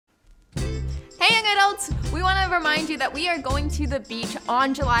adults, we want to remind you that we are going to the beach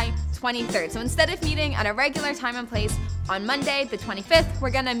on July 23rd. So instead of meeting at a regular time and place on Monday, the 25th,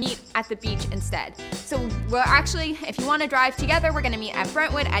 we're gonna meet at the beach instead. So we're actually, if you wanna drive together, we're gonna meet at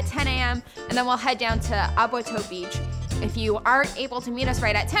Brentwood at 10 a.m. and then we'll head down to Aboiteau Beach. If you aren't able to meet us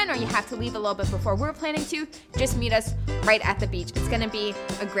right at 10 or you have to leave a little bit before we're planning to, just meet us right at the beach. It's gonna be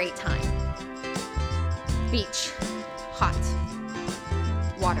a great time. Beach, hot,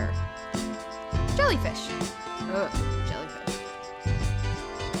 water, jellyfish, ugh, jellyfish,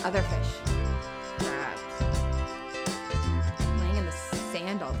 other fish, crabs, laying in the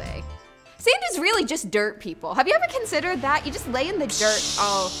sand all day. Sand is really just dirt, people. Have you ever considered that? You just lay in the dirt.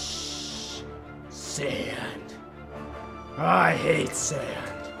 Oh. Sand. I hate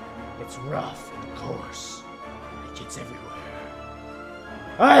sand. It's rough and coarse. It gets everywhere.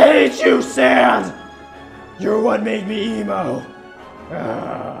 I hate you, sand! You're what made me emo.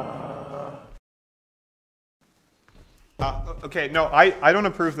 Okay, no, I don't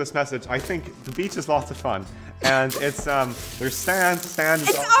approve this message. I think the beach is lots of fun, and it's there's sand. Sand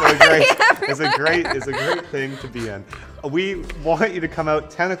is also a great thing to be in. We want you to come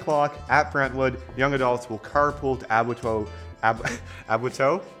out 10 o'clock at Brentwood. Young adults will carpool to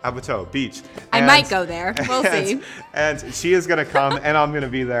Aboiteau Beach. I might go there. We'll see. And she is gonna come, and I'm gonna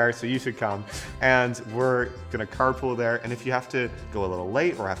be there, so you should come. And we're gonna carpool there. And if you have to go a little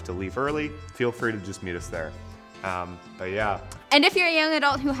late or have to leave early, feel free to just meet us there. But yeah. And if you're a young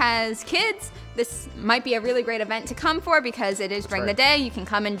adult who has kids, this might be a really great event to come for because it is during the day. You can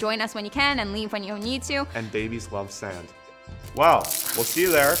come and join us when you can and leave when you need to. And babies love sand. Well, we'll see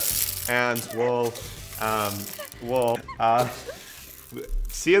you there, and we'll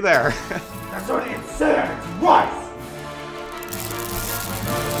see you there. That's what it's sand, right?